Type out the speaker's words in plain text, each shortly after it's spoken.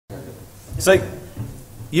So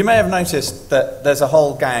you may have noticed that there's a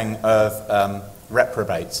whole gang of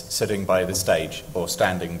reprobates sitting by the stage or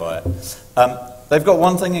standing by it. They've got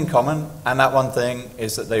one thing in common, and that one thing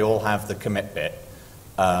is that they all have the commit bit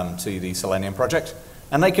to the Selenium project,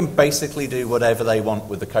 and they can basically do whatever they want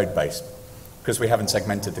with the code base, because we haven't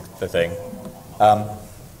segmented the thing.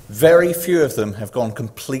 Very few of them have gone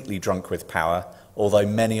completely drunk with power, although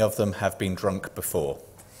many of them have been drunk before.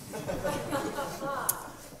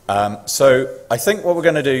 So I think what we're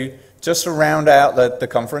going to do, just to round out the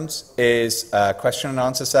conference, is a question and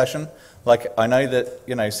answer session. Like, I know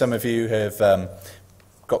that some of you have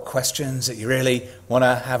got questions that you really want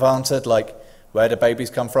to have answered, like, where do babies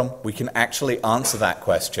come from? We can actually answer that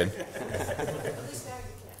question.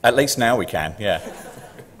 At least now we can, yeah.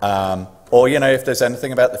 Or, if there's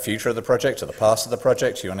anything about the future of the project or the past of the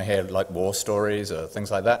project, you want to hear, like, war stories or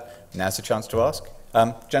things like that, now's the chance to ask.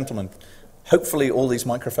 Gentlemen, hopefully all these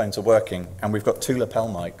microphones are working, and we've got 2 lapel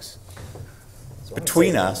mics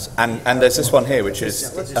between us, and there's this one here, which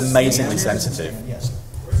is amazingly sensitive.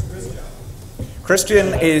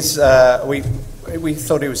 Christian is, we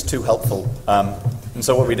thought he was too helpful, and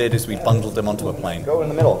so what we did is we bundled him onto a plane. Go in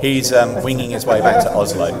the middle. He's winging his way back to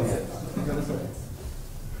Oslo.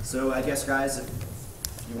 So I guess, guys, if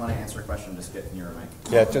you want to answer a question, just get near a mic.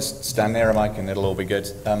 Yeah, just stand near a mic and it'll all be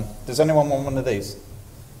good. Does anyone want one of these?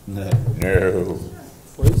 No. No.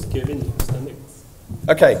 Where's Kevin standing?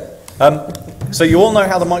 Okay. So you all know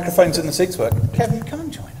how the microphones in the seats work. Kevin, come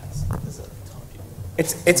and join us.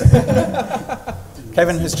 It's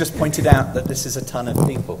Kevin has just pointed out that this is a ton of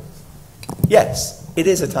people. Yes, it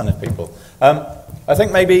is a ton of people. I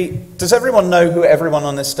think maybe, does everyone know who everyone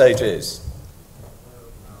on this stage is?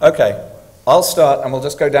 Okay, I'll start and we'll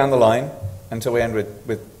just go down the line until we end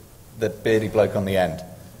with the beardy bloke on the end.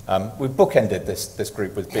 We've bookended this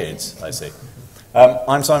group with beards, I see.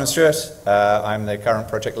 I'm Simon Stewart. I'm the current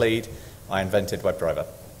project lead. I invented WebDriver.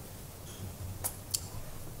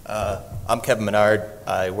 I'm Kevin Menard.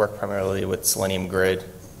 I work primarily with Selenium Grid,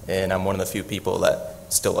 and I'm one of the few people that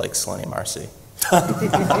still like Selenium RC.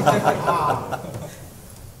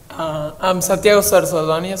 I'm Santiago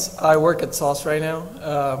Sarsaldanias. I work at Sauce right now.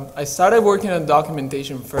 I started working on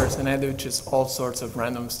documentation first, and I do just all sorts of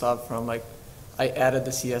random stuff from, like, I added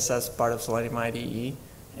the CSS part of Selenium IDE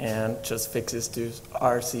and just fixes to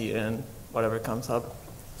RC and whatever comes up.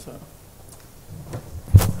 So.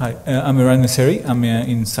 Hi, I'm Iran Nasseri. I'm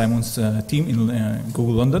in Simon's team in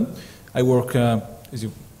Google London. I work, as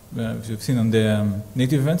you've seen, on the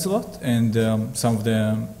native events a lot and some of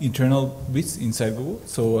the internal bits inside Google.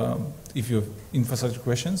 So if you have infrastructure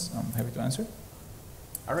questions, I'm happy to answer.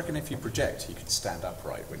 I reckon if you project, you could stand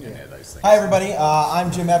upright when you're near those things. Hi, everybody.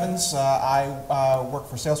 I'm Jim Evans. I work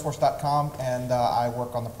for Salesforce.com, and I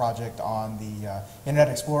work on the project on the Internet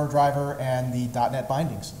Explorer driver and the .NET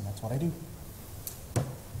bindings, and that's what I do.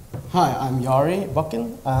 Hi, I'm Yari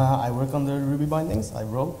Buckin. I work on the Ruby bindings. I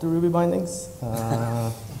wrote the Ruby bindings.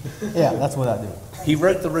 Yeah, that's what I do. He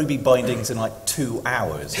wrote the Ruby bindings in like 2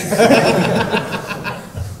 hours.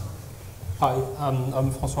 Hi,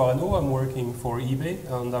 I'm François Renaud. I'm working for eBay,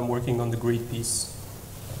 and I'm working on the grid piece.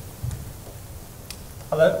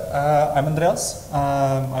 Hello, I'm Andreas.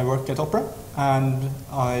 I work at Opera, and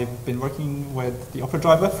I've been working with the Opera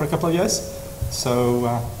driver for a couple of years, so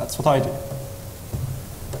that's what I do.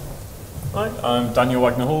 Hi, I'm Daniel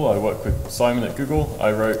Wagner-Hall. I work with Simon at Google.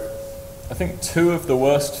 I wrote, I think, 2 of the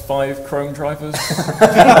worst 5 Chrome drivers.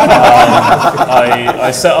 I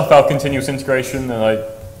set up our continuous integration, and I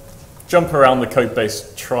jump around the code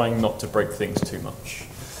base trying not to break things too much.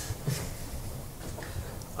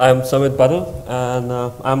 I'm Samit Badal, and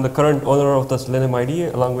I'm the current owner of the Selenium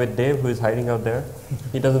IDE along with Dave, who is hiding out there.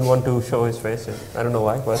 He doesn't want to show his face. I don't know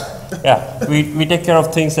why, but yeah, we take care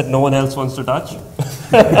of things that no one else wants to touch.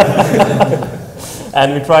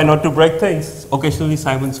 And we try not to break things. Occasionally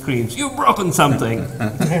Simon screams, "You've broken something!"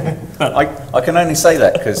 But I can only say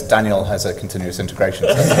that because Daniel has a continuous integration.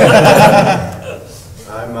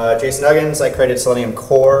 I'm Jason Huggins. I created Selenium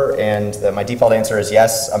Core, and my default answer is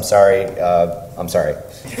yes. I'm sorry. I'm sorry.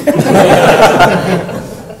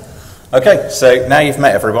 Okay, so now you've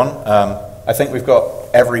met everyone. I think we've got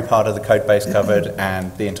every part of the code base covered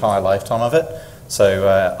and the entire lifetime of it. So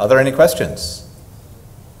are there any questions?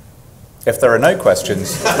 If there are no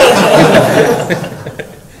questions,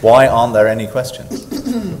 why aren't there any questions?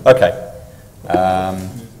 Okay.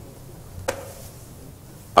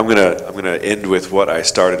 I'm gonna end with what I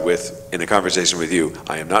started with in a conversation with you.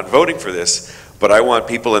 I am not voting for this, but I want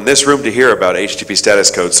people in this room to hear about HTTP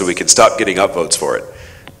status codes so we can stop getting upvotes for it.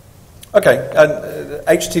 Okay,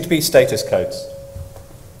 HTTP status codes.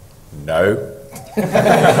 No.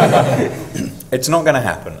 It's not going to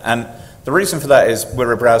happen. And the reason for that is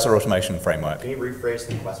we're a browser automation framework. Can you rephrase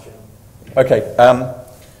the question? Okay,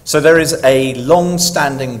 so there is a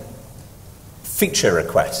long-standing feature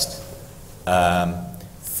request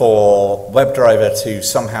for WebDriver to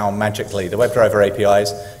somehow magically, the WebDriver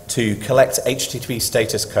APIs, to collect HTTP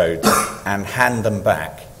status codes and hand them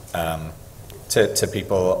back to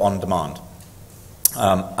people on demand.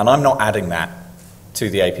 And I'm not adding that to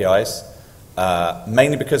the APIs,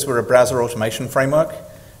 mainly because we're a browser automation framework,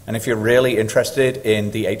 and if you're really interested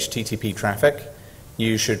in the HTTP traffic,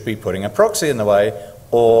 you should be putting a proxy in the way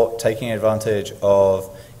or taking advantage of,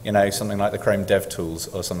 you know, something like the Chrome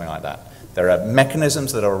DevTools or something like that. There are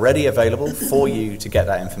mechanisms that are already available for you to get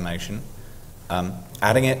that information.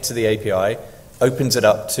 Adding it to the API opens it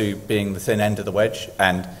up to being the thin end of the wedge.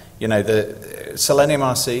 And, you know, the Selenium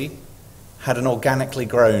RC had an organically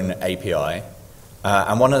grown API.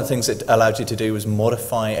 And one of the things it allowed you to do was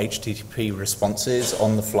modify HTTP responses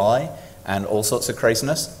on the fly and all sorts of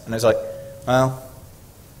craziness. And it's like, well,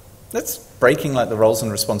 that's breaking like the roles and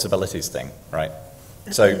responsibilities thing, right?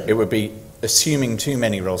 So it would be assuming too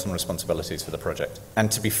many roles and responsibilities for the project. And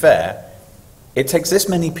to be fair, it takes this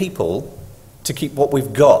many people to keep what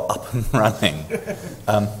we've got up and running.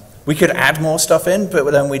 We could add more stuff in, but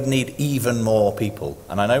then we'd need even more people.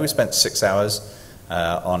 And I know we spent 6 hours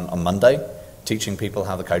on Monday teaching people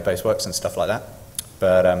how the code base works and stuff like that,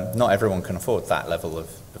 but not everyone can afford that level of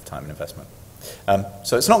time and investment.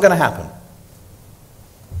 So it's not going to happen.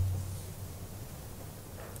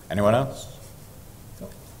 Anyone else?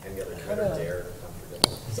 Any other Twitter dare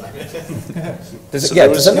contradict?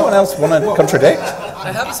 Does anyone else want to contradict?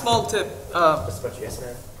 I have a small tip. Just a bunch of yes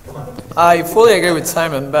men. Come on. I fully agree with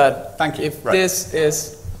Simon, but Thank you. if Right. this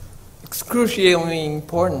is excruciatingly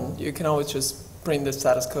important, you can always just print the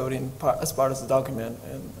status code in as part of the document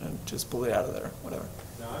and just pull it out of there, whatever.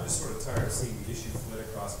 Now, I'm just sort of tired of seeing the issue flit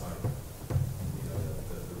across my,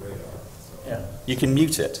 the radar. So. Yeah. You can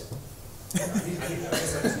mute it. I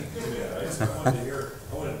guess I just need to do that. I wanted to hear,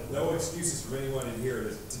 I wanted no excuses from anyone in here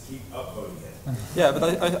to keep upvoting it. Yeah, but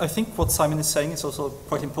I think what Simon is saying is also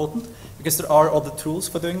quite important, because there are other tools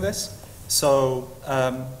for doing this. So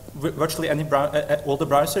virtually all the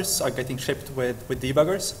browsers are getting shipped with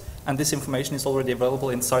debuggers, and this information is already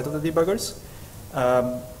available inside of the debuggers.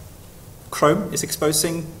 Chrome is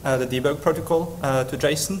exposing the debug protocol to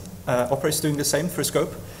JSON. Opera is doing the same for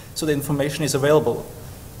Scope, so the information is available.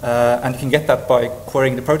 And you can get that by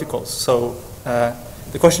querying the protocols. So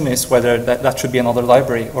the question is whether that should be another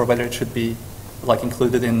library or whether it should be like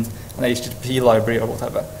included in an HTTP library or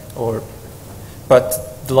whatever.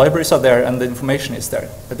 But the libraries are there and the information is there.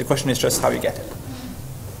 But the question is just how you get it.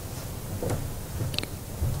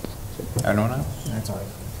 Anyone else? That's all right.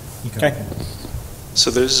 Okay. So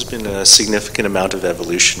there's been a significant amount of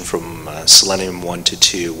evolution from Selenium 1 to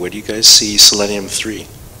 2. Where do you guys see Selenium 3?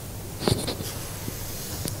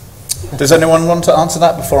 Does anyone want to answer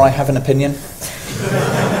that before I have an opinion?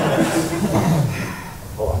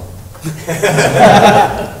 Hold on.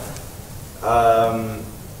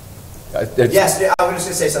 Yes, I was just going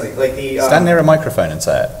to say something. Like the stand near a microphone and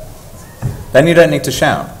say it. Then you don't need to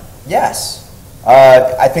shout. Yes.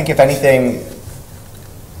 I think if anything,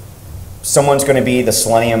 someone's going to be the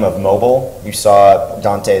Selenium of mobile. You saw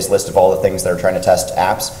Dante's list of all the things that are trying to test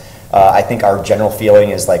apps. I think our general feeling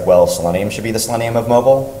is like, well, Selenium should be the Selenium of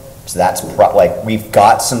mobile. So that's like, we've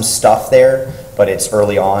got some stuff there, but it's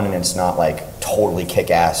early on and it's not like totally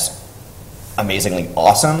kick-ass, amazingly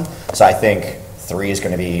awesome. So I think 3 is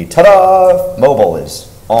going to be, ta-da, mobile is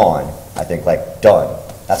on. I think like done.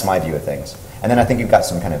 That's my view of things. And then I think you've got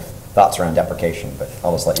some kind of thoughts around deprecation, but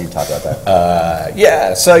I'll just let you talk about that.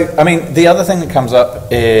 Yeah, so I mean, the other thing that comes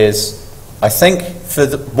up is, I think for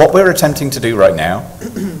what we're attempting to do right now,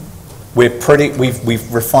 we've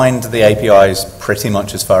refined the APIs pretty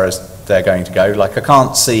much as far as they're going to go. Like, I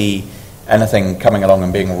can't see anything coming along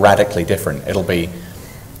and being radically different. It'll be,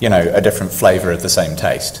 you know, a different flavor of the same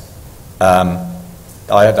taste.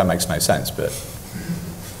 That makes no sense, but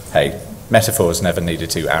hey, metaphors never needed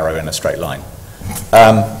to arrow in a straight line.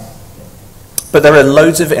 But there are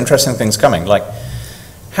loads of interesting things coming, like,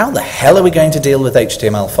 how the hell are we going to deal with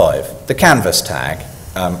HTML5? The canvas tag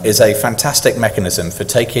is a fantastic mechanism for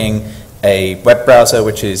taking a web browser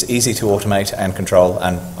which is easy to automate and control,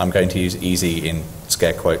 and I'm going to use easy in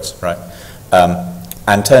scare quotes, right?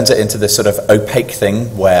 And turns it into this sort of opaque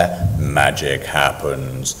thing where magic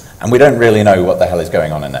happens, and we don't really know what the hell is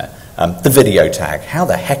going on in there. The video tag, how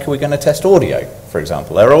the heck are we going to test audio, for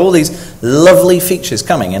example? There are all these lovely features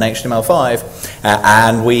coming in HTML5,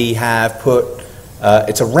 and we have put,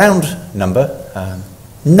 it's a round number,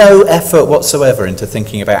 no effort whatsoever into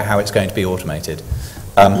thinking about how it's going to be automated.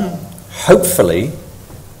 Hopefully,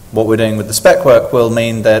 what we're doing with the spec work will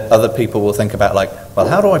mean that other people will think about, like, well,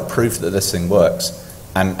 how do I prove that this thing works?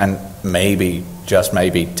 And maybe, just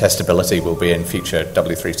maybe, testability will be in future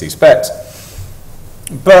W3C specs.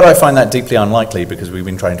 But I find that deeply unlikely because we've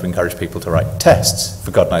been trying to encourage people to write tests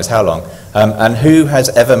for God knows how long. And who has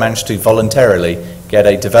ever managed to voluntarily get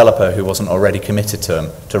a developer who wasn't already committed to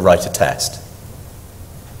them to write a test?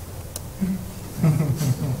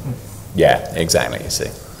 Yeah, exactly, you see.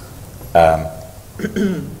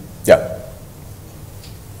 Yeah.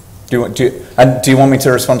 Do you want me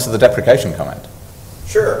to respond to the deprecation comment?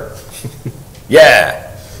 Sure.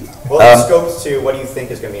 Yeah. Well, scopes to what do you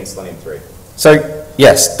think is going to be in Selenium 3? So,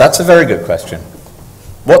 yes, that's a very good question.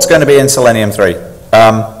 What's going to be in Selenium 3?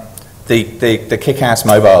 The kick-ass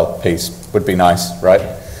mobile piece would be nice, right?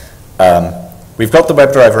 We've got the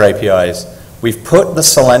WebDriver APIs. We've put the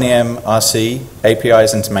Selenium RC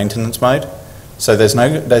APIs into maintenance mode, so there's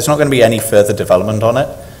not going to be any further development on it.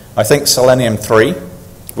 I think Selenium 3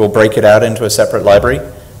 will break it out into a separate library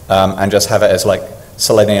and just have it as like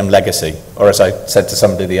Selenium Legacy, or as I said to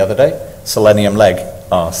somebody the other day, Selenium Leg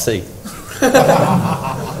RC.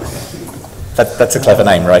 That's a clever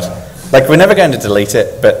name, right? Like, we're never going to delete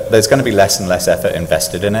it, but there's going to be less and less effort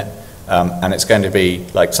invested in it. And it's going to be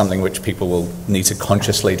like something which people will need to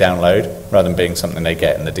consciously download rather than being something they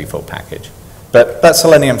get in the default package. But that's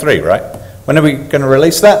Selenium 3, right? When are we going to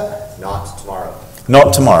release that? Not tomorrow.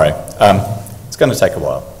 Not tomorrow. It's going to take a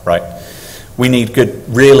while, right? We need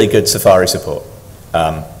really good Safari support.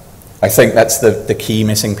 I think that's the key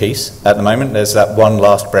missing piece at the moment. There's that one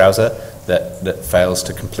last browser that fails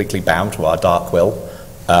to completely bow to our dark will.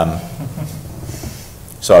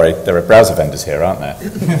 Sorry, there are browser vendors here, aren't there?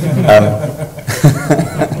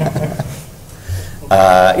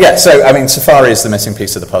 Yeah, so, I mean, Safari is the missing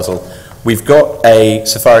piece of the puzzle. We've got a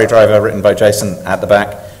Safari driver written by Jason at the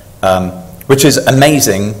back, which is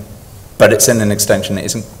amazing, but it's in an extension that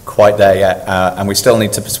isn't quite there yet, and we still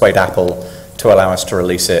need to persuade Apple to allow us to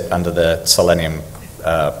release it under the Selenium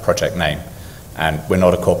project name. And we're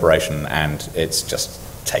not a corporation, and it's just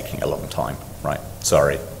taking a long time, right?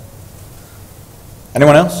 Sorry.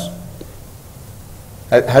 Anyone else?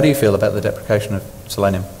 How do you feel about the deprecation of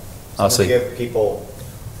Selenium RC?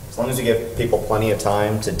 As long as you give people plenty of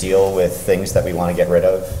time to deal with things that we want to get rid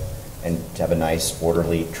of and to have a nice,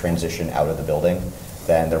 orderly transition out of the building,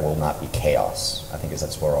 then there will not be chaos. I think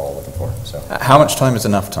that's what we're all looking for. So, how much time is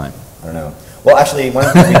enough time? I don't know. Well, actually, one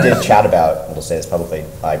of the things we did chat about, we'll say this publicly,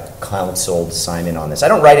 I counseled Simon on this. I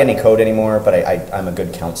don't write any code anymore, but I'm a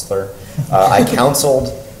good counselor. I counseled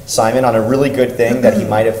Simon on a really good thing that he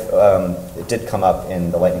might have, it did come up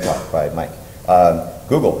in the lightning talk by Mike.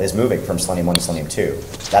 Google is moving from Selenium 1 to Selenium 2.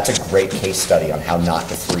 That's a great case study on how not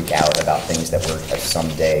to freak out about things that we're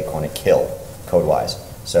someday going to kill code-wise.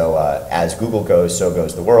 So as Google goes, so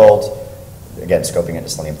goes the world. Again, scoping into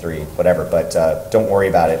Selenium 3, whatever, but don't worry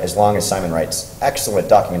about it. As long as Simon writes excellent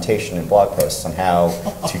documentation and blog posts on how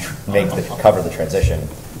to cover the transition,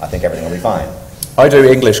 I think everything will be fine. I do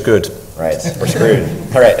English good. Right, we're screwed.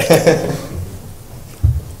 All right.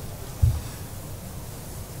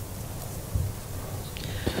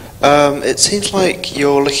 It seems like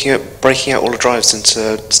you're looking at breaking out all the drives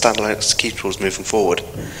into standalone executables moving forward.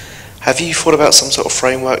 Have you thought about some sort of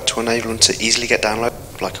framework to enable them to easily get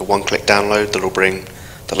downloaded, like a one-click download that'll bring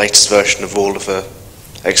the latest version of all of the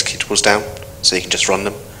executables down, so you can just run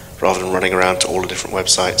them, rather than running around to all the different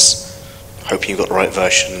websites, hoping you've got the right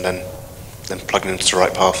version and then plugging into the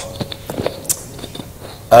right path?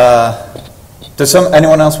 Does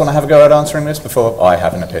anyone else want to have a go at answering this before I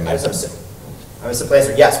have an opinion? I was the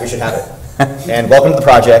answer, yes, we should have it. And welcome to the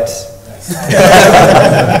project.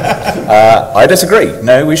 I disagree.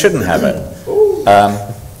 No, we shouldn't have it.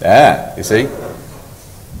 Yeah, you see.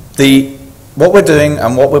 What we're doing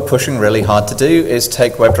and what we're pushing really hard to do is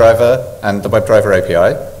take WebDriver and the WebDriver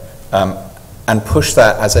API and push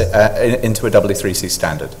that as into a W3C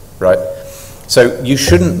standard, right? So you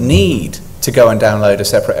shouldn't need to go and download a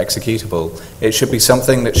separate executable. It should be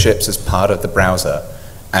something that ships as part of the browser,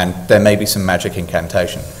 and there may be some magic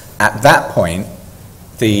incantation. At that point,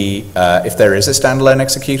 if there is a standalone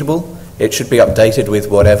executable, it should be updated with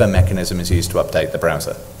whatever mechanism is used to update the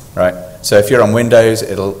browser, right? So if you're on Windows,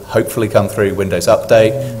 it'll hopefully come through Windows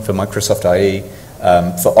Update. For Microsoft IE,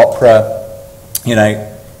 for Opera,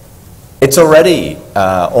 it's already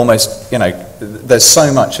almost, there's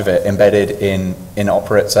so much of it embedded in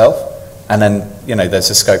Opera itself, and then, there's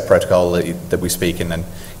a scope protocol that we speak in, and,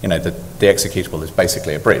 the executable is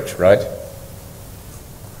basically a bridge, right?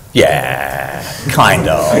 Yeah, kind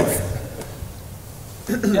of.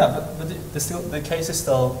 Yeah, but the case is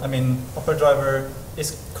still, I mean, Opera Driver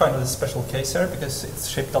is kind of a special case here because it's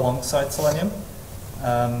shipped alongside Selenium.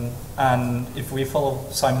 And if we follow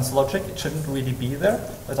Simon's logic, it shouldn't really be there.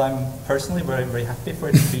 But I'm personally very, very happy for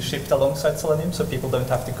it to be shipped alongside Selenium, so people don't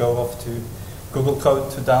have to go off to Google Code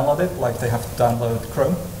to download it, like they have to download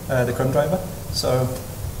Chrome, the Chrome driver. So,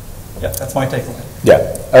 yeah, that's my take on it.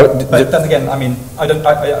 Yeah. But then again, I mean, I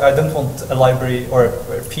don't want a library or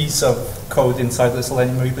a piece of code inside the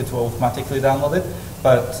Selenium repo to automatically download it.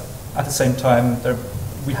 But at the same time,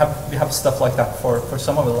 we have stuff like that for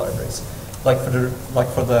some of the libraries. Like for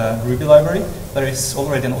the Ruby library, there is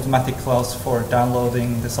already an automatic class for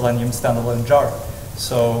downloading the Selenium standalone jar.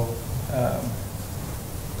 So,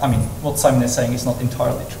 I mean, what Simon is saying is not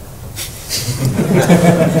entirely true.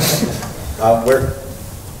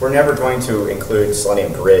 We're never going to include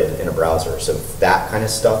Selenium Grid in a browser, so that kind of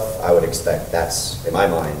stuff, I would expect that's, in my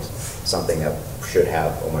mind, something that should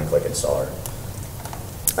have a one-click installer.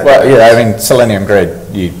 Well, yeah, I mean, Selenium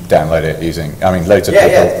Grid, you download it using, I mean, loads of people.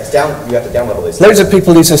 Yeah, it's down, you have to download all these Loads things. of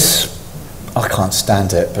people use this, I can't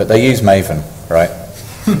stand it, but they use Maven, right?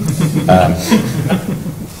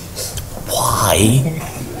 Why?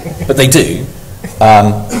 But they do.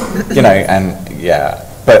 You know, and yeah,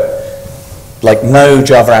 but like no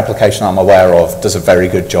Java application I'm aware of does a very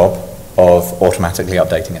good job of automatically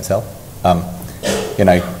updating itself. You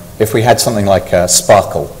know, if we had something like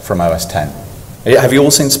Sparkle from OS 10, have you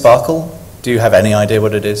all seen Sparkle? Do you have any idea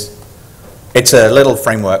what it is? It's a little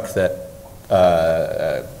framework that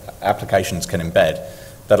applications can embed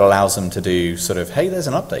that allows them to do sort of, hey, there's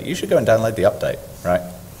an update. You should go and download the update, right?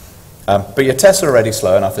 But your tests are already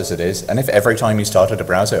slow enough as it is, and if every time you started a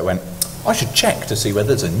browser it went, I should check to see whether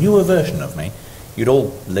there's a newer version of me, you'd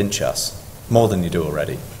all lynch us, more than you do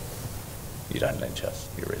already. You don't lynch us,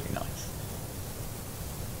 you're really nice.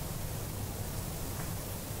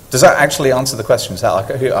 Does that actually answer the question? Is that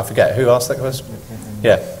like, I forget, who asked that question?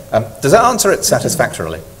 Yeah. Does that answer it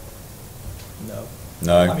satisfactorily? No.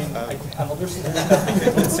 No. I mean,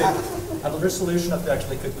 another solution that we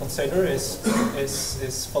actually could consider is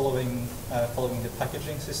following the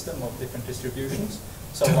packaging system of different distributions.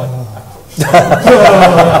 So like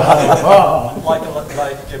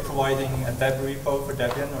providing a dev repo for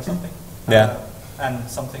Debian or something. Yeah. And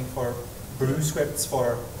something for brew scripts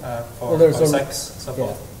for sex, so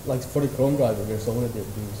forth. Like for the Chrome driver, there's already a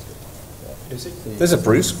brew script. Yeah. Is it? There's a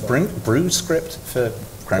brew script for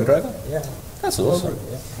Chrome driver? Yeah. That's awesome.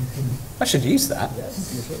 Yeah. I should use that.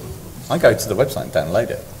 Yes, you should. I go to the website and download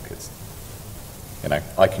it because, you know,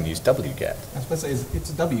 I can use wget. I was supposed to say, it's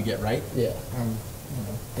a wget, right? Yeah.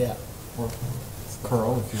 Yeah. Or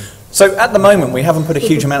curl if you. So at the moment, we haven't put a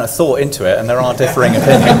huge amount of thought into it, and there are differing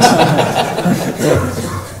opinions.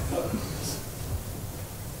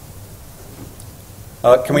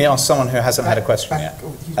 Can we ask someone who hasn't had a question yet?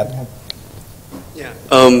 Yeah.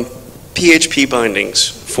 PHP bindings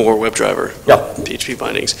for WebDriver. Yeah. PHP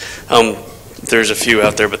bindings. There's a few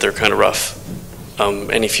out there, but they're kind of rough.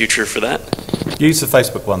 Any future for that? Use the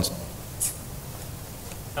Facebook ones.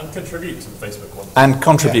 And contribute to the Facebook ones. And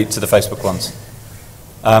contribute to the Facebook ones.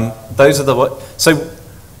 Those are the so,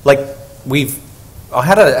 like I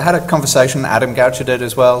had a conversation. Adam Goucher did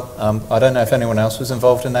as well. I don't know if anyone else was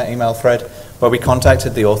involved in that email thread, where we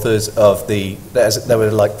contacted the authors of there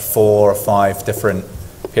were like 4 or 5 different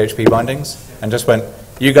PHP bindings, and just went,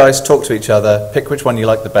 you guys talk to each other, pick which one you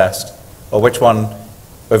like the best, or which one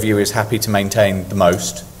of you is happy to maintain the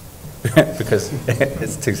most, because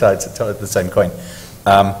it's two sides of the same coin.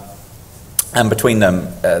 And between them,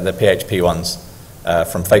 the PHP ones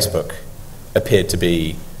from Facebook appeared to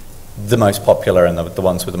be the most popular and the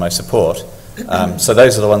ones with the most support. So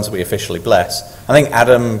those are the ones that we officially bless. I think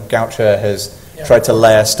Adam Goucher has tried to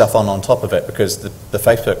layer stuff on top of it, because the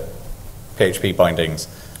Facebook PHP bindings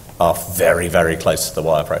are very, very close to the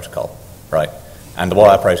wire protocol, right? And the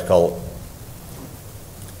wire protocol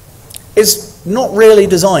is not really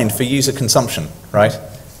designed for user consumption, right?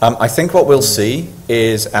 I think what we'll see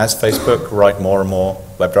is, as Facebook write more and more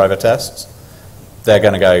WebDriver tests, they're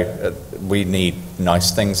going to go, we need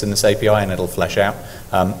nice things in this API, and it'll flesh out.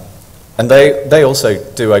 And they also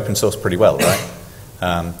do open source pretty well, right?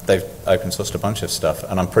 They've open sourced a bunch of stuff,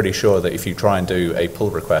 and I'm pretty sure that if you try and do a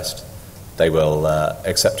pull request, they will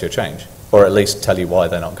accept your change, or at least tell you why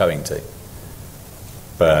they're not going to.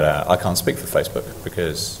 But I can't speak for Facebook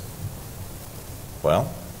because,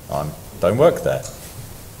 well, I don't work there.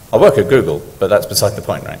 I work at Google, but that's beside the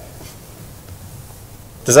point, right?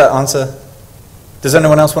 Does that answer? Does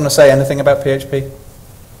anyone else want to say anything about PHP?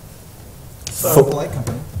 Polite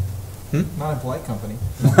company. Not a polite company.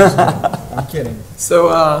 I'm kidding. So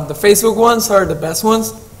the Facebook ones are the best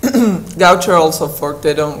ones. Goucher also forked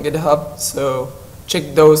it on GitHub, so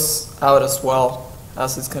check those out as well,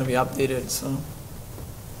 as it's going to be updated, so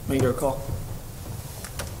make your call.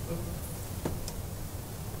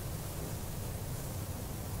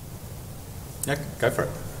 Yeah, go for it.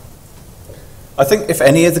 I think if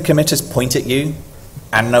any of the committers point at you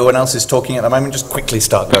and no one else is talking at the moment, just quickly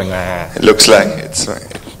start going, ah. It looks like it's...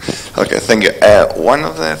 Okay, thank you. One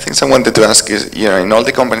of the things I wanted to ask is, in all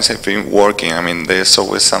the companies I've been working, I mean, there's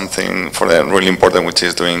always something for them really important, which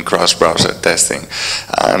is doing cross-browser testing.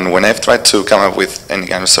 And when I've tried to come up with any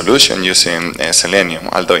kind of solution using Selenium,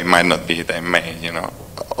 although it might not be the main,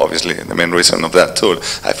 obviously the main reason of that tool,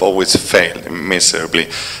 I've always failed miserably,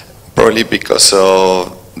 probably because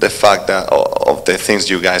of the fact that of the things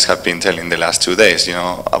you guys have been telling the last 2 days,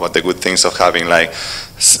 about the good things of having like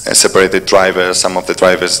separated drivers, some of the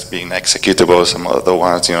drivers being executable, some other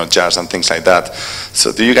ones, jars and things like that.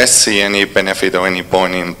 So do you guys see any benefit or any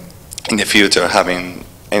point in the future having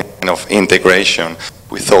any kind of integration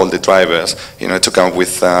with all the drivers, to come up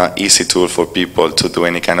with an easy tool for people to do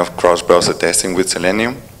any kind of cross-browser testing with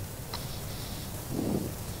Selenium?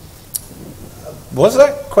 Was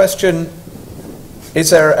that question, is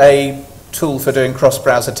there a tool for doing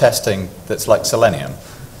cross-browser testing that's like Selenium?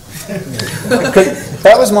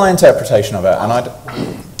 That was my interpretation of it, and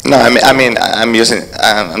No, I mean,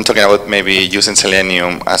 I'm talking about maybe using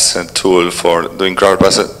Selenium as a tool for doing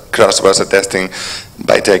cross-browser testing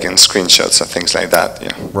by taking screenshots and things like that.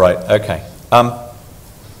 Yeah. Right. Okay.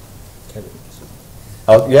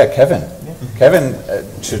 Oh yeah, Kevin. Yeah. Kevin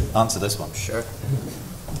should answer this one. Sure.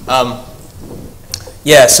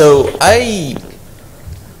 Yeah. So I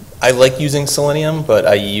like using Selenium, but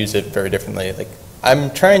I use it very differently. Like, I'm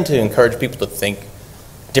trying to encourage people to think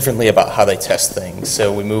differently about how they test things.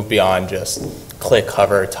 So we move beyond just click,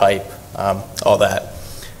 hover, type, all that.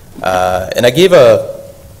 And I gave a,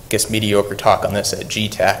 mediocre talk on this at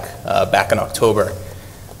GTAC back in October.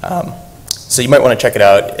 So you might want to check it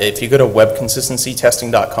out. If you go to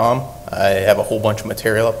webconsistencytesting.com, I have a whole bunch of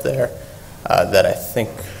material up there that I think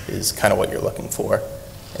is kind of what you're looking for.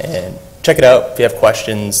 And check it out. If you have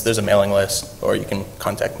questions, there's a mailing list, or you can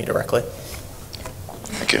contact me directly.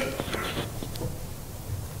 Thank you.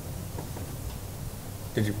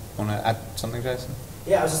 Did you want to add something, Jason?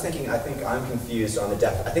 Yeah, I was just thinking, I think I'm confused on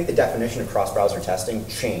I think the definition of cross-browser testing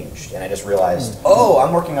changed, and I just realized,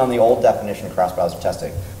 I'm working on the old definition of cross-browser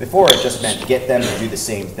testing. Before, it just meant get them to do the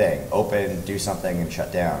same thing, open, do something, and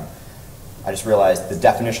shut down. I just realized the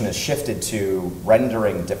definition has shifted to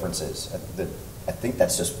rendering differences. I think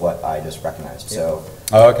that's just what I just recognized. So.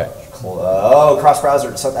 Oh, okay.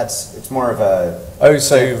 Cross-browser. So it's more of a. Oh,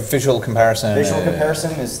 so visual comparison. Visual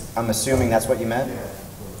comparison is. I'm assuming that's what you meant.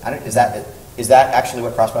 Is that actually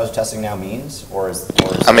what cross-browser testing now means, or is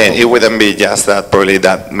I mean, it wouldn't be just that, probably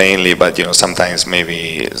that mainly, but sometimes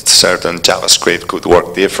maybe certain JavaScript could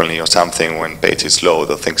work differently or something when pages load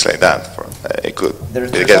or things like that. It could.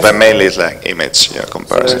 But mainly it's like image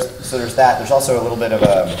comparison. So there's that. There's also a little bit of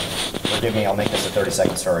a. Forgive me, I'll make this a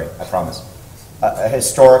 30-second story. I promise. A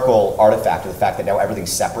historical artifact of the fact that now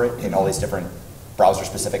everything's separate in all these different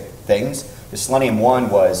browser-specific things. The Selenium 1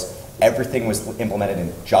 was. Everything was implemented in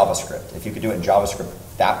JavaScript. If you could do it in JavaScript,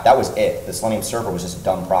 that was it. The Selenium server was just a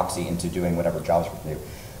dumb proxy into doing whatever JavaScript knew.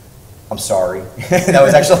 I'm sorry. That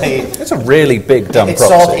was actually... It's a really big dumb proxy. It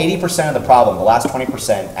solved 80% of the problem. The last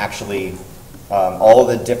 20% actually, all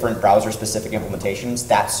of the different browser-specific implementations,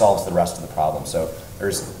 that solves the rest of the problem. So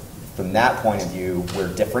from that point of view,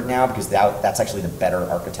 we're different now because that's actually the better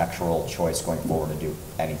architectural choice going forward to do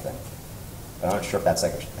anything. I'm not sure if that's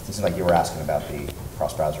it seems like you were asking about the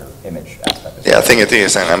cross-browser image aspect. Yeah, I think it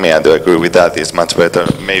is, and I mean, I do agree with that. It's much better.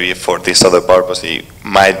 Maybe for this other purpose, it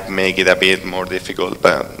might make it a bit more difficult,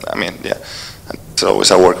 but I mean, yeah, it's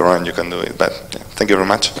always a workaround. You can do it, but yeah, thank you very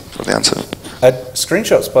much for the answer.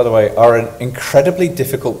 Screenshots, by the way, are an incredibly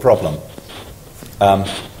difficult problem.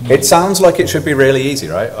 It sounds like it should be really easy,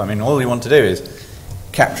 right? I mean, all you want to do is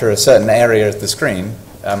capture a certain area of the screen,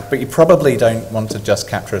 but you probably don't want to just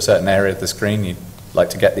capture a certain area of the screen. You'd like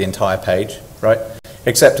to get the entire page, right?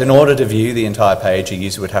 Except in order to view the entire page, a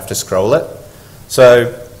user would have to scroll it.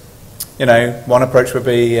 So, one approach would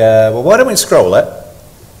be, well, why don't we scroll it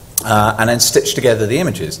and then stitch together the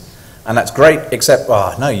images? And that's great, except,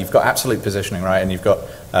 no, you've got absolute positioning, right? And you've got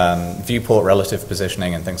viewport relative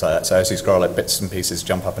positioning and things like that. So as you scroll it, bits and pieces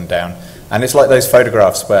jump up and down. And it's like those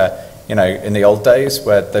photographs where, in the old days,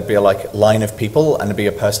 where there'd be a line of people and there'd be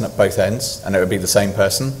a person at both ends, and it would be the same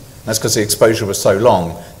person. That's because the exposure was so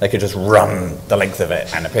long, they could just run the length of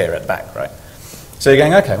it and appear at the back, right? So you're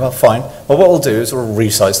going, okay, well, fine. Well, what we'll do is we'll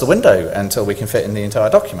resize the window until we can fit in the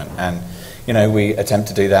entire document. And, you know, we attempt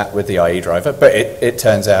to do that with the IE driver, but it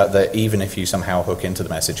turns out that even if you somehow hook into the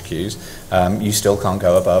message queues, you still can't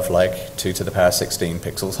go above like 2 to the power 16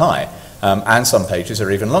 pixels high. And some pages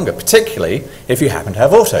are even longer, particularly if you happen to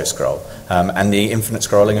have auto scroll and the infinite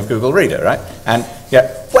scrolling of Google Reader, right? And yeah,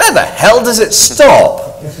 where the hell does it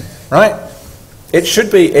stop, right? It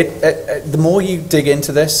should be, the more you dig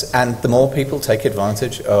into this and the more people take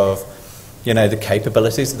advantage of, you know, the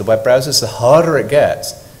capabilities of the web browsers, the harder it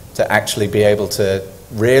gets to actually be able to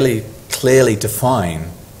really clearly define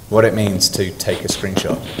what it means to take a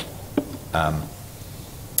screenshot.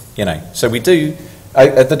 You know, so we do,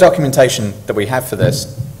 the documentation that we have for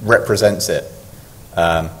this represents it.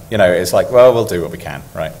 You know, it's like, well, we'll do what we can,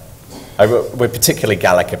 right? We're particularly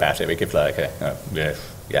Gallic about it. We give like,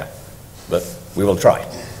 yeah, but we will try.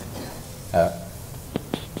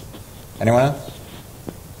 Anyone else?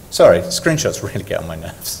 Sorry, screenshots really get on my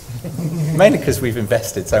nerves. Mainly because we've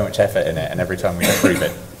invested so much effort in it, and every time we improve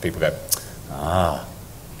it, people go,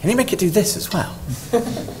 can you make it do this as well?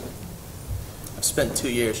 I've spent 2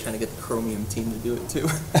 years trying to get the Chromium team to do it too.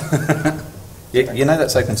 You know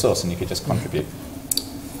that's open source and you could just contribute.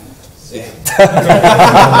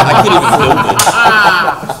 I couldn't even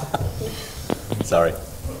build it. Sorry.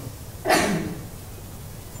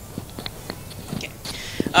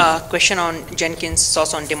 Question on Jenkins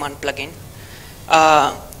Source on Demand plugin.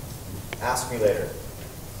 Ask me later.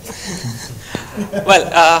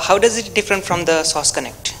 Well, how does it different from the Source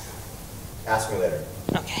Connect? Ask me later.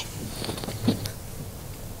 Okay.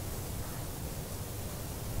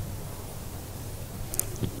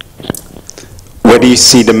 Where do you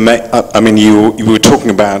see the, I mean, you were talking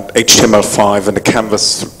about HTML5 and the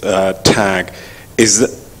canvas tag.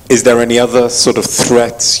 Is there any other sort of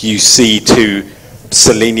threats you see to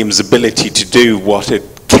Selenium's ability to do what it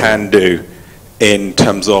can do in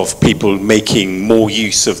terms of people making more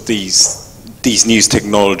use of these new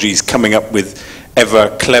technologies, coming up with ever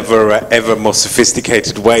cleverer, ever more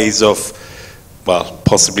sophisticated ways of, well,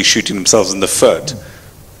 possibly shooting themselves in the foot?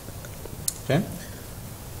 Okay.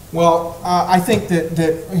 Well, I think that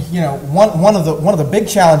you know one of the big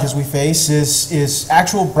challenges we face is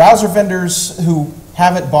actual browser vendors who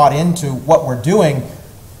haven't bought into what we're doing,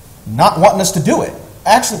 not wanting us to do it.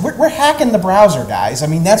 Actually, we're hacking the browser, guys. I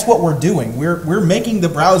mean, that's what we're doing. We're making the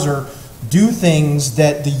browser do things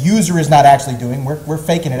that the user is not actually doing. We're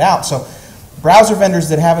faking it out. So, browser vendors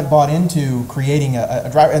that haven't bought into creating a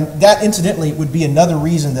driver, and that incidentally would be another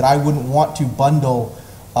reason that I wouldn't want to bundle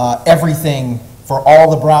everything for all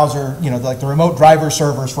the browser, you know, like the remote driver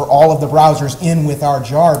servers for all of the browsers in with our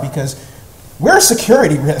jar, because we're a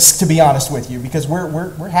security risk, to be honest with you, because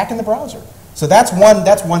we're hacking the browser. So that's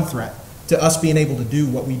one threat to us being able to do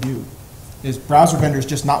what we do, is browser vendors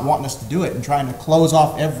just not wanting us to do it and trying to close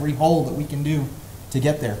off every hole that we can do to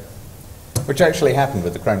get there. Which actually happened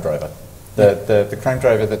with the Chrome driver. The Chrome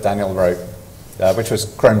driver that Daniel wrote, which was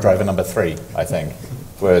Chrome driver number 3, I think,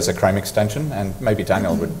 was a Chrome extension, and maybe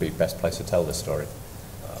Daniel would be best placed to tell this story.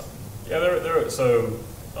 Yeah, so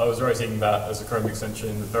I was writing that as a Chrome extension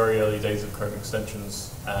in the very early days of Chrome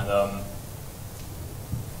extensions, and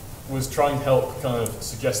was trying to help kind of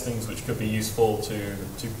suggest things which could be useful to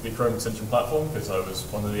the Chrome extension platform, because I was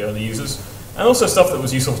one of the early users, and also stuff that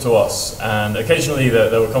was useful to us. And occasionally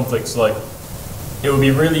there were conflicts, like it would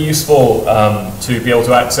be really useful to be able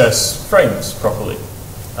to access frames properly,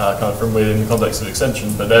 kind of from within the context of the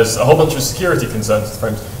extension, but there's a whole bunch of security concerns with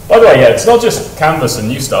frames. By the way, yeah, it's not just Canvas and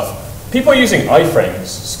new stuff. People using iframes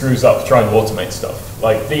screws up trying to automate stuff.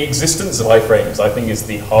 Like, the existence of iframes, I think, is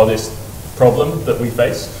the hardest problem that we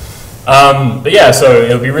face. But yeah, so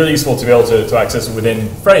it would be really useful to be able to access it within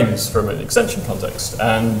frames from an extension context.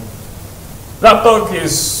 And that bug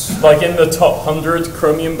is like in the top 100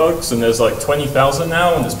 Chromium bugs, and there's like 20,000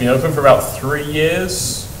 now, and it's been open for about 3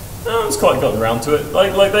 years. It's quite gotten around to it.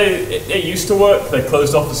 It used to work. They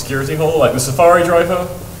closed off the security hole, like the Safari driver,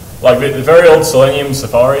 like the very old Selenium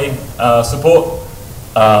Safari support.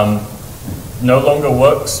 No longer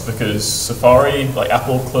works because Safari, like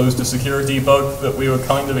Apple, closed a security bug that we were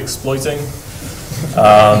kind of exploiting.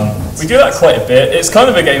 We do that quite a bit. It's kind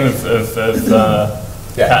of a game of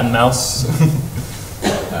cat and mouse.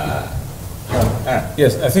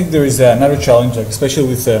 Yes, I think there is another challenge, like especially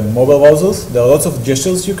with mobile browsers. There are lots of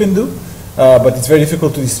gestures you can do, but it's very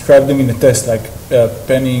difficult to describe them in a test, like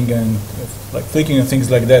penning and like flicking and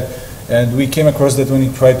things like that. And we came across that when we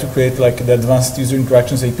tried to create like the advanced user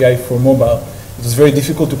interactions API for mobile. It was very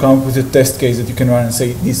difficult to come up with a test case that you can run and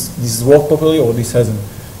say this worked properly or this hasn't.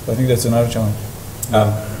 So I think that's another challenge.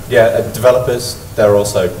 Yeah, developers, they're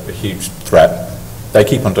also a huge threat. they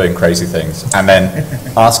keep on doing crazy things, and then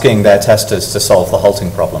asking their testers to solve the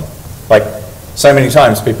halting problem. Like, so many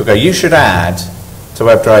times people go, you should add to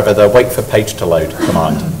WebDriver the wait for page to load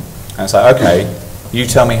command. And it's like, okay, you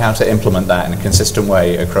tell me how to implement that in a consistent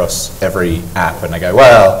way across every app. And they go,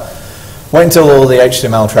 well, wait until all the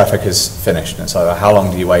HTML traffic is finished. And so how long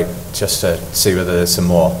do you wait just to see whether there's some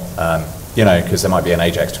more? You know, because there might be an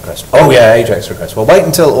AJAX request. Oh yeah, AJAX request. Well, wait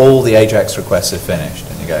until all the AJAX requests are finished.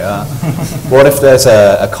 And you go, what if there's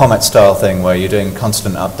a Comet style thing where you're doing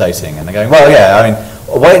constant updating? And they're going, well, yeah, I mean,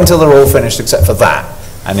 wait until they're all finished except for that.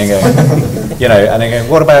 And you go, you know, and they go,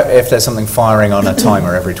 what about if there's something firing on a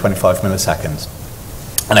timer every 25 milliseconds?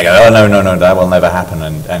 And they go, oh no, that will never happen.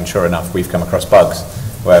 And sure enough, we've come across bugs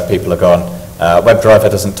where people have gone, WebDriver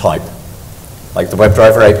doesn't type. Like the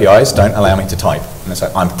WebDriver APIs don't allow me to type. And it's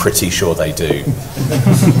like, I'm pretty sure they do.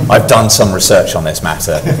 I've done some research on this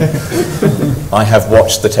matter. I have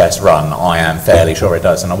watched the test run. I am fairly sure it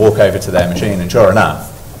does. And I walk over to their machine and sure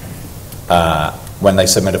enough, when they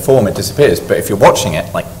submit a form, it disappears. But if you're watching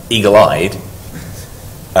it, like eagle-eyed,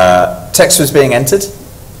 text was being entered,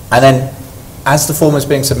 and then as the form was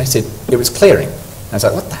being submitted, it was clearing. And I was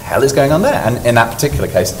like, what the hell is going on there? And in that particular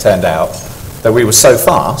case, it turned out that we were so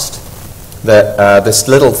fast that this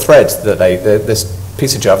little thread that this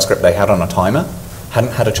piece of JavaScript they had on a timer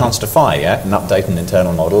hadn't had a chance to fire yet and update an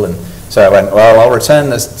internal model. And so I went, well, I'll return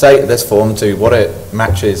this form to what it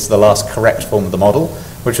matches the last correct form of the model,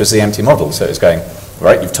 which was the empty model. So it's going,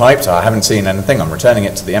 right, you've typed, I haven't seen anything, I'm returning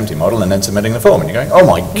it to the empty model and then submitting the form. And you're going, oh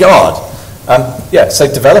my God. Yeah, so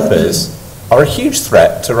developers are a huge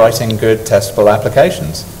threat to writing good testable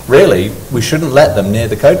applications. Really, we shouldn't let them near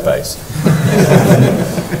the code base.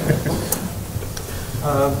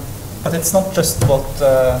 But it's not just what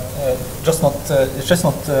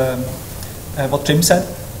what Jim said.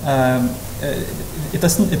 It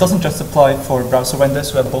doesn't just apply for browser vendors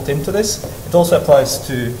who have bought into this. It also applies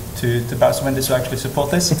to browser vendors who actually support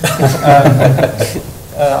this.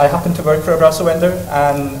 I happen to work for a browser vendor,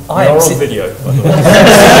 and I am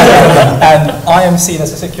and I am seen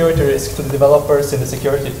as a security risk to the developers in the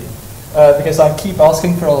security team because I keep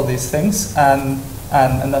asking for all of these things.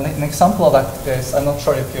 And an example of that is, I'm not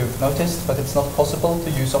sure if you've noticed, but it's not possible to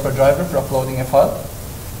use WebDriver for uploading a file.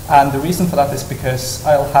 And the reason for that is because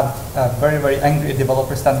I'll have a very, very angry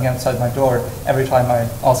developer standing outside my door every time I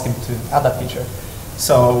ask him to add that feature.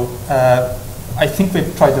 So I think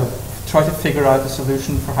we've tried to figure out a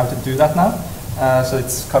solution for how to do that now. So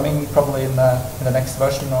it's coming probably in the next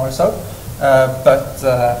version or so. But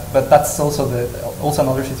that's also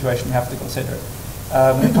another situation you have to consider.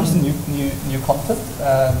 When it comes to new content,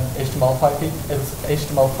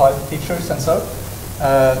 HTML5 features and so,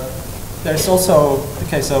 there's also,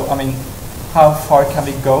 okay, so I mean, how far can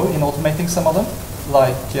we go in automating some of them?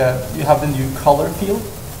 Like you have the new color field,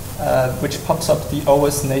 which pops up the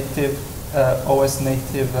OS native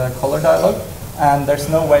color dialog, and there's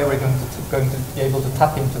no way we're going to be able to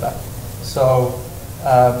tap into that. So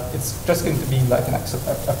it's just going to be like an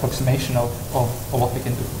approximation of what we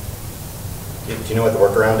can do. Do you know what the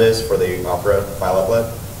workaround is for the Opera file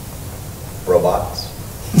upload? Robots.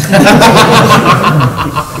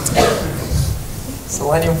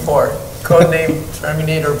 Selenium 4, codename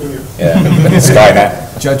Terminator View. Yeah,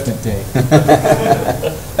 Skynet. Judgment Day.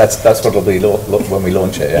 That's what it'll be when we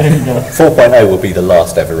launch it. Yeah. 4.0 will be the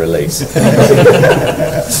last ever release.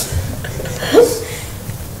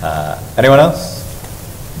 Anyone else?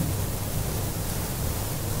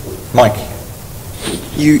 Mike.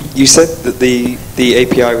 You said that the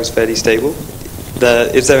API was fairly stable.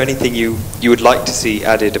 Is there anything you would like to see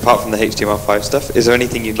added apart from the HTML5 stuff? Is there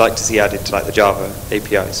anything you'd like to see added to like the Java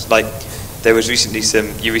APIs? Like there was recently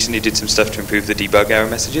you recently did some stuff to improve the debug error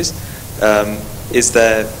messages. Is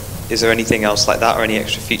there anything else like that or any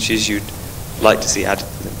extra features you'd like to see added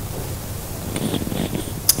to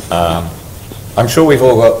them? I'm sure we've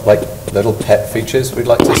all got like little pet features we'd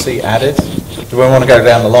like to see added. Do we want to go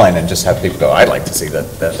down the line and just have people go, I'd like to see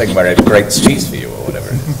that thing where it grates cheese for you or whatever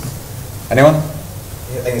it is? Anyone?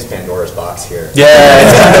 I think it's Pandora's box here. Yeah,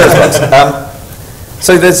 it's Pandora's box.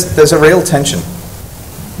 So there's a real tension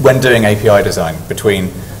when doing API design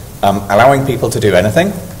between allowing people to do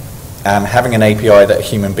anything and having an API that a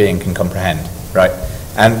human being can comprehend, right?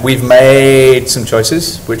 And we've made some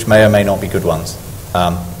choices which may or may not be good ones.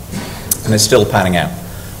 And it's still panning out.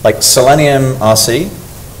 Like Selenium RC,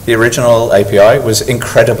 the original API was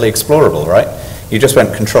incredibly explorable, right? You just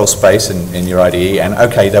went control space in your IDE, and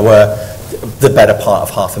okay, there were the better part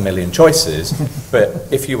of 500,000 choices, but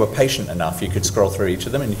if you were patient enough, you could scroll through each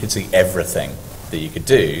of them and you could see everything that you could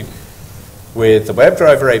do. With the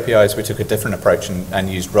WebDriver APIs, we took a different approach and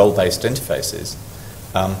used role-based interfaces.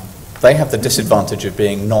 they have the disadvantage of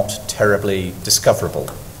being not terribly discoverable,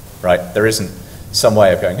 right? There isn't some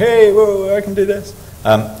way of going, hey, whoa, I can do this.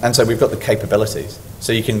 And so we've got the capabilities.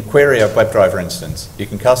 So you can query a WebDriver instance. You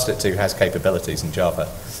can cast it to has capabilities in Java.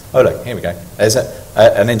 Oh, look, here we go. There's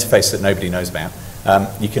an interface that nobody knows about.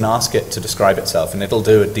 You can ask it to describe itself, and it'll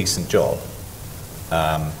do a decent job.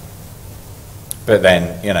 But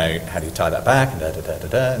then, you know, how do you tie that back? And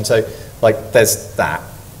da-da-da-da-da. And so, like, there's that.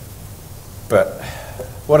 But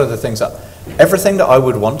what are the things that... Everything that I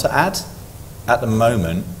would want to add at the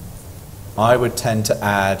moment, I would tend to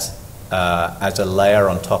add as a layer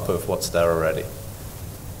on top of what's there already.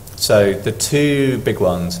 So the two big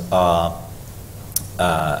ones are...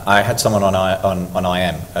 I had someone on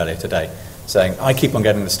IM earlier today saying, I keep on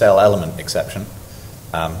getting the stale element exception.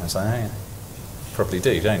 I was like, oh, yeah. Probably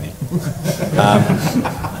do, don't you?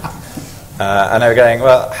 And they were going,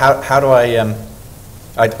 well, how do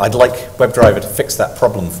I'd like WebDriver to fix that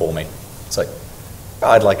problem for me. It's like,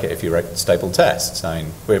 well, I'd like it if you wrote stable tests. I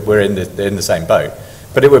mean, we're in the same boat.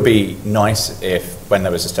 But it would be nice if, when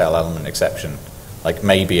there was a stale element exception, like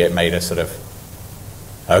maybe it made a sort of,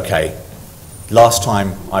 okay, last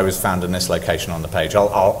time I was found in this location on the page,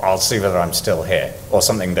 I'll see whether I'm still here, or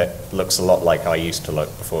something that looks a lot like I used to look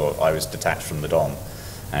before I was detached from the DOM,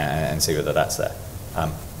 and see whether that's there.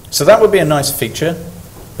 So that would be a nice feature,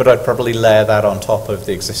 but I'd probably layer that on top of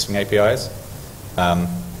the existing APIs,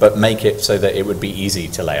 but make it so that it would be easy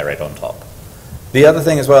to layer it on top. The other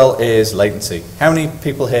thing as well is latency. How many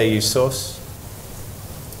people here use Source?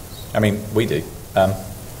 I mean, we do,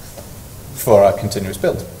 for our continuous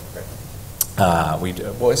build. We do,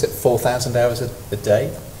 what is it, 4,000 hours a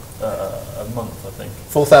day? A month, I think.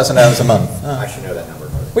 4,000 hours a month. Oh. I should know that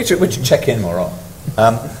number. We should check in more on.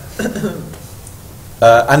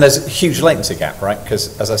 And there's a huge latency gap, right?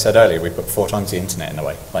 Because, as I said earlier, we put 4 times the internet in the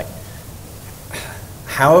way. Like,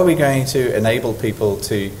 how are we going to enable people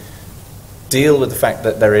to deal with the fact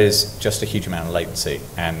that there is just a huge amount of latency,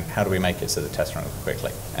 and how do we make it so the tests run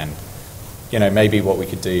quickly? And you know, maybe what we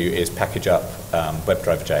could do is package up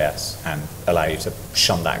WebDriver.js and allow you to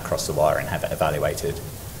shunt that across the wire and have it evaluated.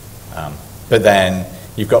 But then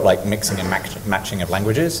you've got like mixing and matching of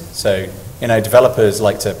languages. So, you know, developers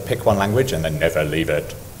like to pick one language and then never leave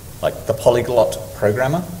it. Like the polyglot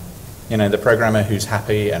programmer, you know, the programmer who's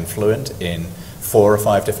happy and fluent in 4 or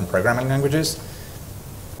 5 different programming languages.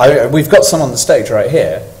 We've got some on the stage right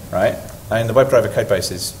here, right? I mean, the WebDriver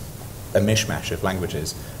codebase is a mishmash of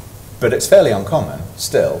languages. But it's fairly uncommon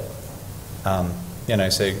still. You know,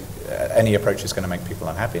 so any approach is going to make people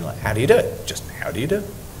unhappy. Like, how do you do it? Just how do you do it?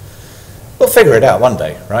 We'll figure it out one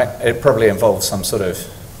day, right? It probably involves some sort of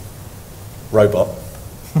robot.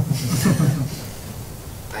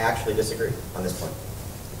 I actually disagree on this point.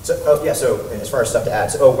 So, so as far as stuff to add,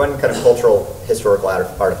 so one kind of cultural, historical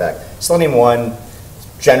artifact. Selenium 1,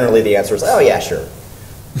 generally the answer is, oh yeah, sure.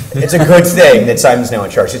 It's a good thing that Simon's now in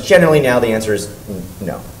charge. It's generally now the answer is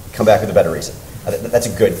no. Come back with a better reason. That's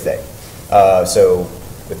a good thing. So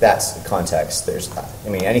with that context, I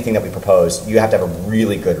mean, anything that we propose, you have to have a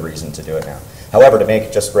really good reason to do it now. However, to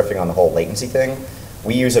make, just riffing on the whole latency thing,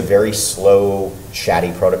 we use a very slow,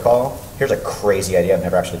 chatty protocol. Here's a crazy idea I've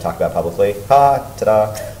never actually talked about publicly. Ha,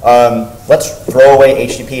 ta-da. Let's throw away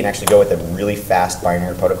HTTP and actually go with a really fast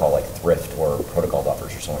binary protocol like Thrift or protocol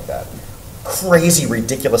buffers or something like that. Crazy,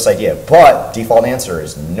 ridiculous idea, but default answer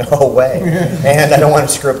is no way. And I don't want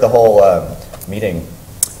to screw up the whole meeting.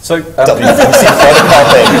 So, WFC protocol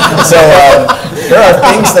thing. So there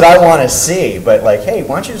are things that I want to see, but like, hey,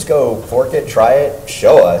 why don't you just go fork it, try it,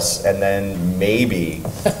 show us, and then maybe.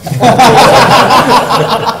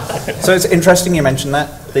 So it's interesting you mentioned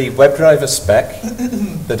that. The WebDriver spec,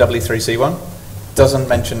 the W3C one, doesn't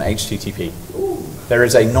mention HTTP. There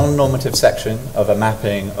is a non-normative section of a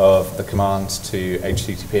mapping of the commands to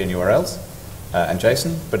HTTP and URLs and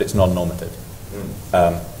JSON, but it's non-normative.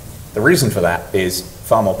 The reason for that is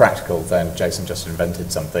far more practical than JSON just invented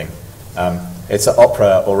something. It's that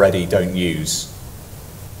Opera already don't use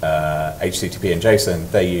HTTP and JSON.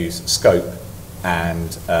 They use scope and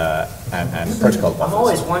protocol buffers. I'm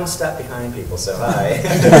always one step behind people, so hi.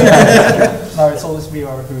 No, it's always we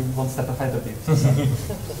are who one step ahead of you.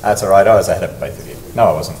 That's all right. I was ahead of both of you. No,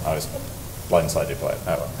 I wasn't. I was blindsided by it.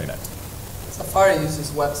 Oh, well, who knows? Safari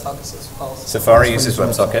uses WebSockets as well. Safari uses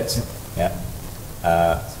WebSockets. Yeah.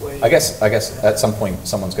 I guess at some point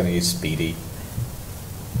someone's going to use Speedy,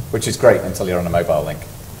 which is great until you're on a mobile link.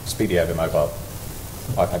 Speedy over mobile,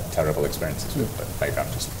 I've had terrible experiences with, but maybe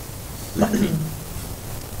I'm just lucky.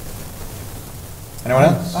 Anyone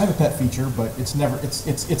else? I have a pet feature, but it's never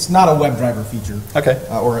it's not a WebDriver feature. Okay.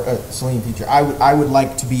 Or a Selenium feature. I would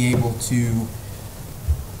like to be able to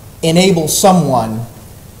enable someone,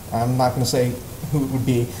 I'm not going to say who it would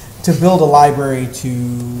be, to build a library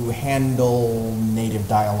to handle native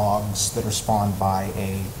dialogues that are spawned by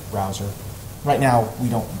a browser. Right now,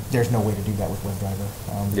 there's no way to do that with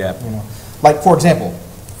WebDriver. Yeah. You know, like, for example,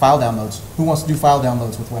 file downloads. Who wants to do file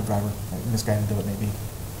downloads with WebDriver? This guy can do it, maybe.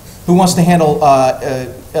 Who wants to handle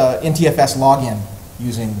NTFS login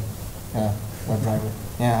using WebDriver?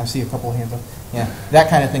 Yeah, I see a couple of hands up. Yeah, that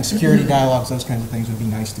kind of thing. Security dialogues, those kinds of things would be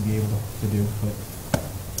nice to be able to do. But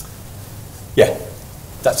yeah,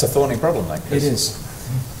 that's a thorny problem, then. It is.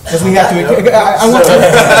 Because we have to. I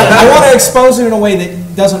want to expose it in a way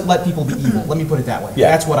that doesn't let people be evil. Let me put it that way.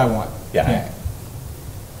 Yeah. That's what I want. Yeah.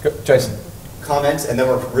 Good. Jason. Comments, and then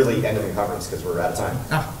we're really ending the conference because we're out of time.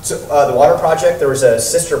 So the water project, there was a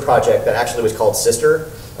sister project that actually was called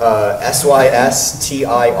Sister, SYSTIR,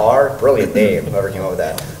 brilliant name, whoever came up with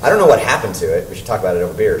that. I don't know what happened to it, we should talk about it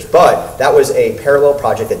over beers, but that was a parallel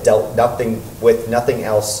project that dealt with nothing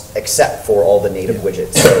else except for all the native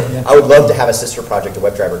widgets. So I would love to have a sister project, a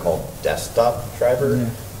WebDriver called Desktop Driver,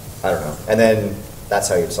 I don't know, and then that's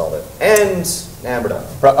how you'd solve it. And now we're done.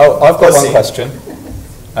 Right, I've got one question.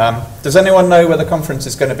 Does anyone know where the conference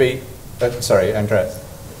is going to be? Sorry, Andreas.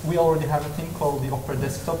 We already have a thing called the Opera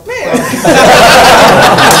Desktop. Of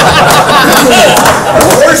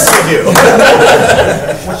course you do.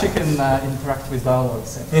 Which you can interact with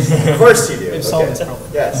dialogues. Of course you do. We've solved this problem.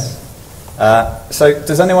 Yes. So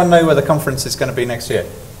does anyone know where the conference is going to be next year?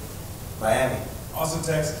 Miami. Austin,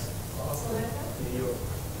 Texas. New York.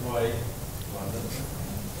 Hawaii. London.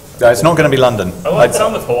 No, it's not going to be London. I like the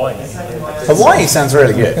sound of Hawaii. Hawaii sounds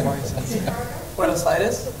really good. Buenos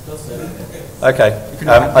Aires? Okay.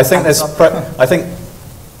 I think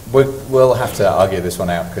we'll have to argue this one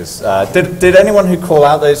out because did anyone who call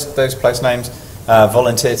out those place names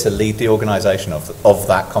volunteer to lead the organisation of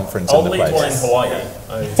that conference? I'll in the lead place? one in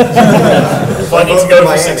Hawaii. If I need to go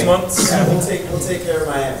for 6 months. Yeah, we'll take care of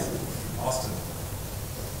Miami. Austin.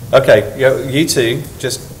 Okay, you two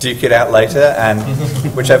just duke it out later, and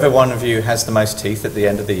whichever one of you has the most teeth at the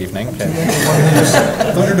end of the evening can.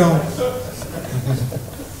 Thunderdome.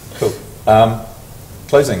 Cool.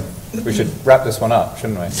 Closing. We should wrap this one up,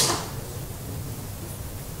 shouldn't we?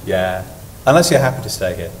 Yeah. Unless you're happy to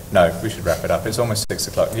stay here. No, we should wrap it up. It's almost 6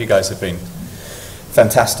 o'clock. You guys have been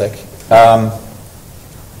fantastic.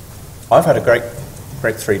 I've had a great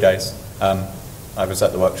 3 days. I was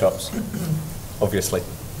at the workshops, obviously.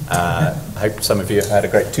 I hope some of you have had a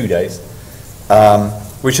great 2 days.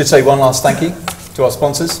 We should say one last thank you to our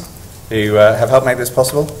sponsors who have helped make this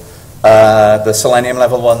possible. The Selenium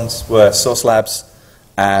level ones were Source Labs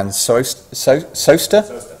and Soaster?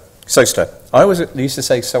 Soaster. I always used to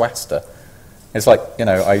say Soaster. It's like,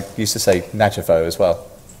 I used to say Najavo as well.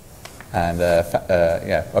 And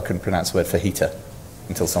yeah, I couldn't pronounce the word fajita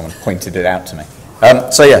until someone pointed it out to me.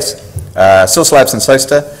 So yes, Source Labs and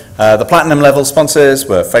Soaster. The Platinum level sponsors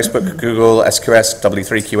were Facebook, Google, SQS,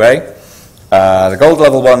 W3QA. The Gold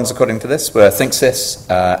level ones, according to this, were ThinkSys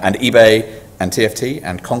and eBay and TFT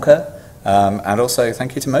and Concur. And also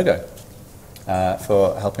thank you to Mogo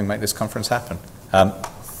for helping make this conference happen.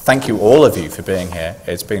 Thank you all of you for being here.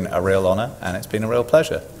 It's been a real honor and it's been a real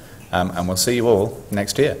pleasure. And we'll see you all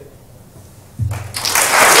next year.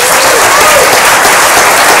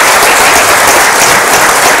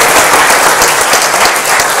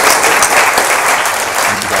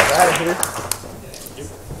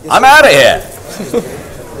 I'm out of here.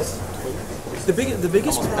 The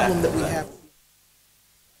biggest problem that we have.